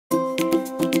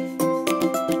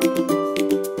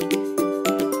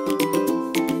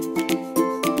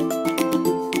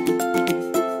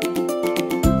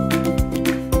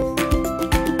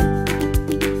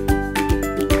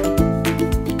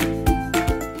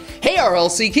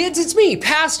RLC kids, it's me,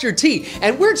 Pastor T,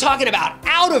 and we're talking about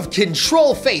out of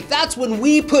control faith. That's when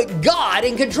we put God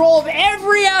in control of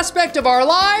every aspect of our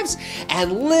lives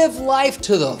and live life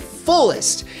to the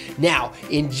fullest. Now,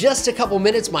 in just a couple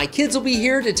minutes, my kids will be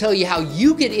here to tell you how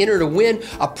you can enter to win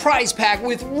a prize pack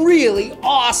with really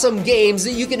awesome games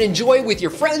that you can enjoy with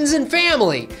your friends and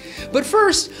family. But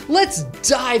first, let's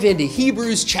dive into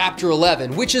Hebrews chapter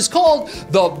 11, which is called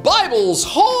the Bible's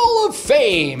Hall of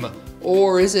Fame.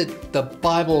 Or is it the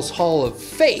Bible's Hall of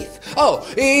Faith? Oh,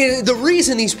 the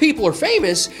reason these people are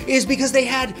famous is because they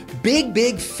had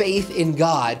big faith in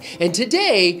God. And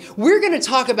today, we're going to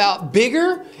talk about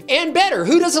bigger and better.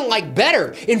 Who doesn't like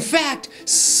better? In fact,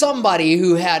 somebody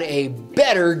who had a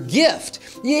better gift.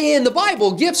 In the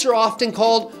Bible, gifts are often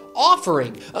called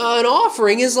offering. An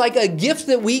offering is like a gift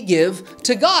that we give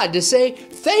to God to say,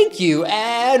 thank you,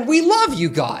 and we love you,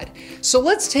 God. So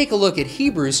let's take a look at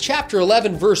Hebrews chapter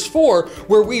 11, verse 4,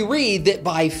 where we read that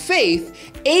by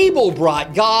faith, Abel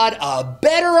brought God a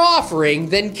better offering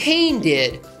than Cain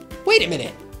did. Wait a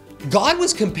minute. God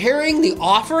was comparing the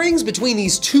offerings between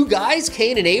these two guys,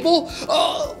 Cain and Abel?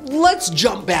 Let's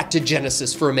jump back to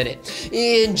Genesis for a minute.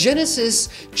 In Genesis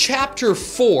chapter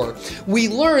 4, we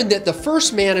learn that the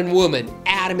first man and woman,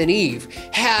 Adam and Eve,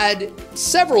 had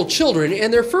several children,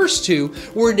 and their first two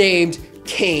were named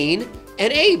Cain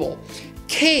and Abel.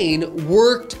 Cain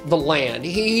worked the land.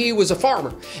 He was a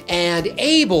farmer, and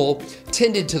Abel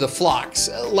tended to the flocks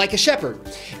like a shepherd.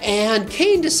 And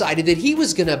Cain decided that he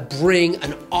was going to bring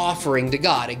an offering to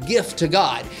God, a gift to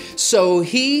God. So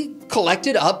he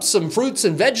collected up some fruits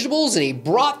and vegetables, and he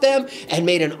brought them and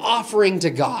made an offering to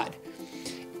God.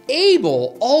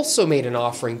 Abel also made an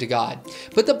offering to God,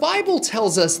 but the Bible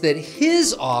tells us that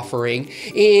his offering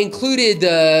included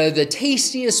the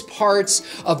tastiest parts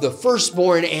of the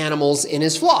firstborn animals in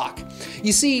his flock.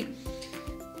 You see,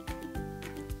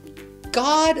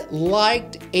 God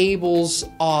liked Abel's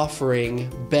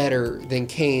offering better than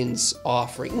Cain's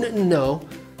offering. No,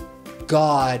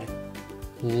 God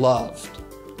loved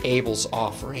Abel's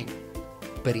offering,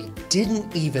 but he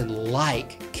didn't even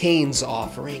like Cain's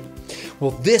offering.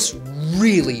 Well, this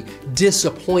really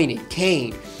disappointed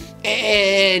Cain,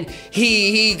 and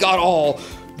he got all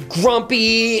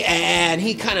grumpy, and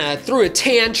he kind of threw a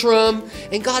tantrum,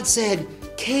 and God said,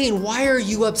 Cain, why are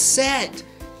you upset?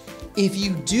 If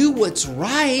you do what's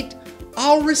right,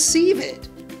 I'll receive it.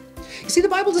 You see, the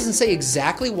Bible doesn't say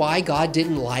exactly why God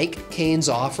didn't like Cain's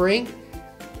offering,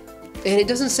 and it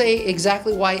doesn't say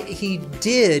exactly why he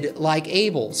did like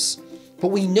Abel's. But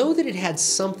we know that it had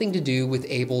something to do with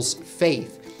Abel's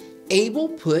faith. Abel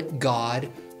put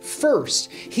God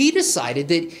first. He decided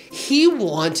that he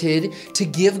wanted to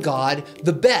give God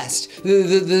the best,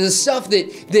 the stuff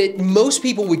that most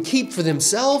people would keep for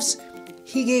themselves.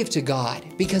 He gave to God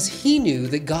because he knew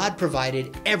that God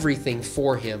provided everything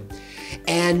for him.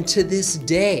 And to this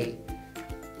day,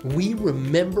 we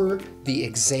remember the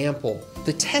example,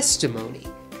 the testimony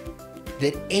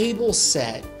that Abel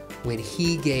said when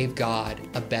he gave God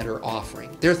a better offering.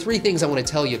 There are three things I want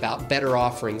to tell you about better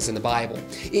offerings in the Bible.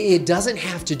 It doesn't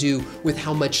have to do with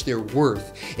how much they're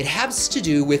worth. It has to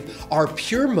do with our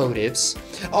pure motives,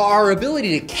 our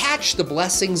ability to catch the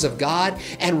blessings of God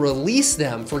and release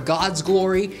them for God's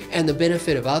glory and the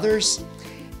benefit of others,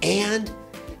 and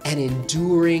an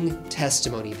enduring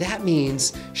testimony. That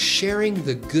means sharing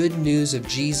the good news of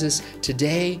Jesus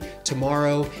today,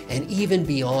 tomorrow, and even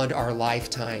beyond our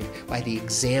lifetime by the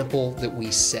example that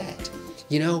we set.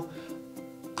 You know,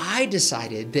 I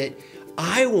decided that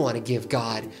I want to give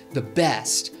God the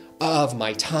best of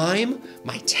my time,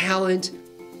 my talent,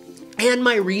 and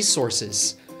my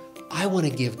resources. I want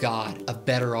to give God a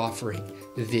better offering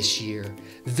this year.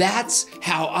 That's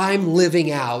how I'm living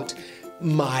out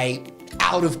my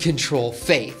out of control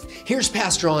faith. Here's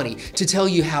Pastor Ani to tell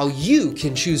you how you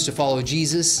can choose to follow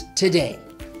Jesus today.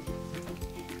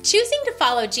 Choosing to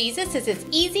follow Jesus is as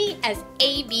easy as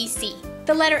ABC.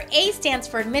 The letter A stands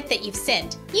for admit that you've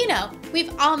sinned. You know,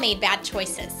 we've all made bad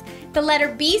choices. The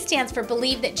letter B stands for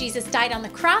believe that Jesus died on the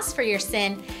cross for your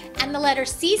sin. And the letter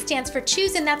C stands for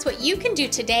choose, and that's what you can do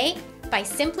today by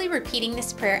simply repeating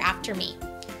this prayer after me.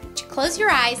 Close your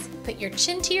eyes, put your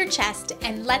chin to your chest,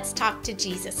 and let's talk to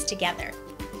Jesus together.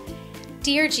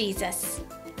 Dear Jesus,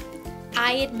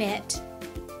 I admit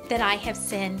that I have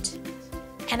sinned,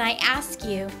 and I ask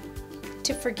you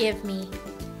to forgive me.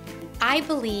 I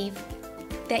believe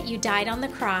that you died on the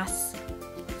cross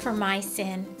for my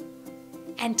sin,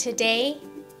 and today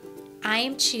I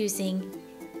am choosing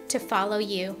to follow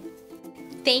you.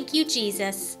 Thank you,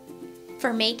 Jesus,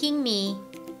 for making me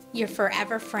your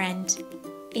forever friend.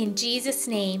 In Jesus'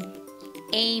 name,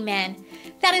 amen.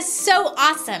 That is so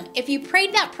awesome. If you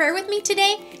prayed that prayer with me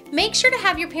today, make sure to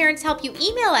have your parents help you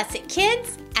email us at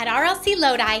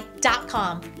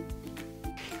kids@rlclodi.com.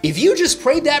 If you just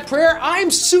prayed that prayer, I'm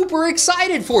super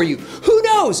excited for you. Who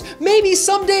knows? Maybe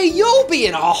someday you'll be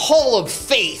in a hall of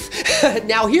faith.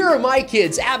 Now here are my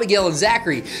kids, Abigail and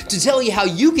Zachary, to tell you how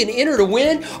you can enter to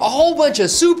win a whole bunch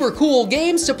of super cool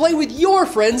games to play with your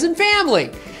friends and family.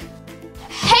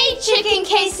 Hey, chicken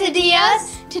quesadillas!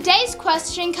 Today's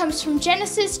question comes from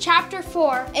Genesis chapter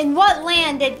 4. In what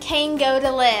land did Cain go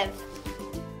to live?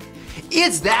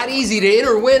 It's that easy to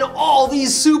enter and win all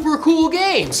these super cool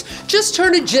games. Just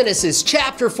turn to Genesis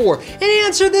chapter 4 and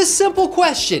answer this simple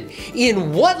question.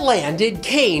 In what land did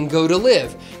Cain go to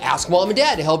live? Ask Mom and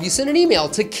Dad to help you send an email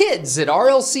to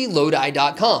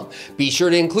kids@rlclodi.com. Be sure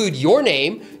to include your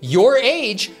name, your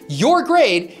age, your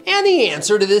grade, and the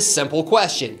answer to this simple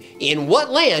question. In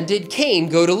what land did Cain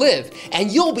go to live?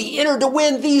 And you'll be entered to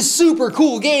win these super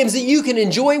cool games that you can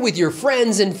enjoy with your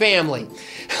friends and family.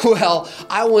 Well,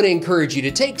 I want to encourage you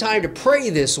to take time to pray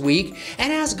this week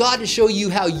and ask God to show you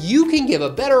how you can give a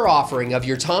better offering of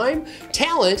your time,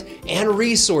 talent, and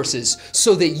resources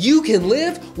so that you can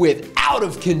live with out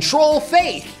of control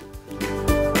faith.